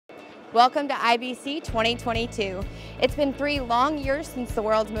Welcome to IBC 2022. It's been 3 long years since the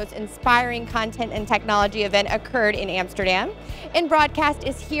world's most inspiring content and technology event occurred in Amsterdam. InBroadcast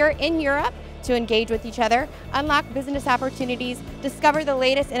is here in Europe to engage with each other, unlock business opportunities, discover the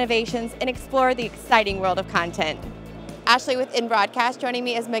latest innovations, and explore the exciting world of content. Ashley with InBroadcast, joining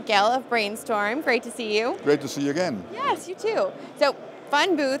me is Miguel of Brainstorm. Great to see you. Great to see you again. Yes, you too. So,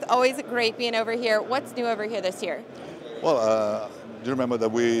 fun booth, always great being over here. What's new over here this year? Well, do you remember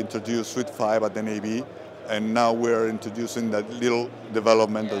that we introduced Suite 5 at NAB, and now we're introducing that little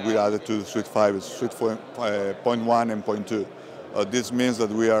development that we added to Suite 5, Suite 0.1 and 0.2. This means that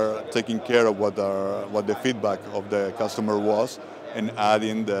we are taking care of what the feedback of the customer was and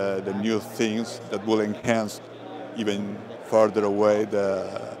adding the new things that will enhance even further away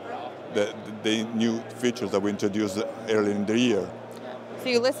the new features that we introduced earlier in the year. So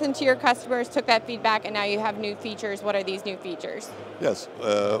you listened to your customers, took that feedback, and now you have new features. What are these new features? Yes,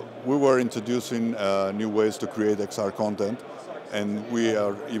 we were introducing new ways to create XR content, and we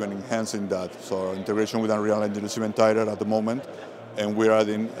are even enhancing that. So our integration with Unreal Engine is even tighter at the moment, and we're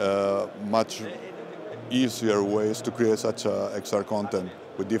adding much easier ways to create such XR content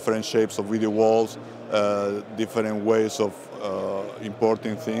with different shapes of video walls, different ways of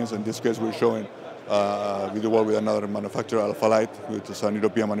importing things. In this case, we're showing video wall with another manufacturer, Alpha Light, which is an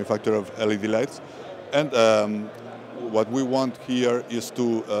European manufacturer of LED lights. And what we want here is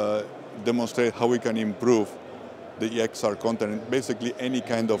to demonstrate how we can improve the XR content, basically any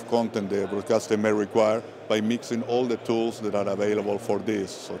kind of content the broadcaster may require, by mixing all the tools that are available for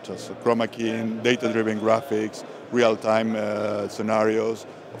this, such as chroma keying, data-driven graphics, real-time scenarios,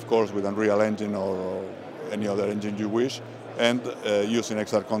 of course with Unreal Engine or any other engine you wish, and using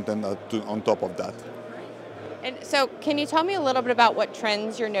XR content on top of that. And so can you tell me a little bit about what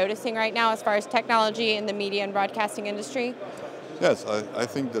trends you're noticing right now as far as technology in the media and broadcasting industry? Yes, I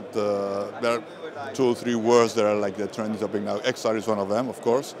think that there are 2 or 3 words that are like the trend is happening now. XR is one of them, of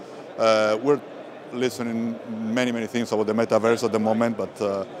course. We're listening many things about the metaverse at the moment,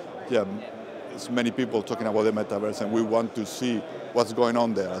 but yeah, there's many people talking about the metaverse, and we want to see what's going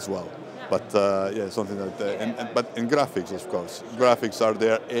on there as well. But yeah, something that, but in graphics, of course. Graphics are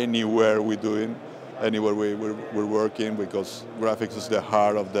there anywhere we're doing, anywhere we're working, because graphics is the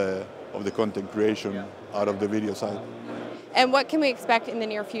heart of the content creation out of the video side. And what can we expect in the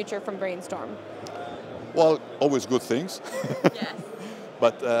near future from Brainstorm? Well, always good things. Yes.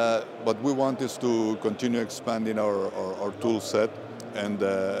 But what we want is to continue expanding our tool set and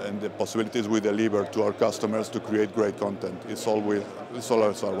the possibilities we deliver to our customers to create great content. It's all it's all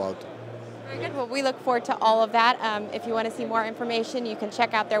about. Very good. Well, we look forward to all of that. If you want to see more information, you can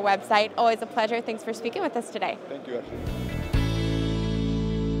check out their website. Always a pleasure. Thanks for speaking with us today. Thank you, Ashley.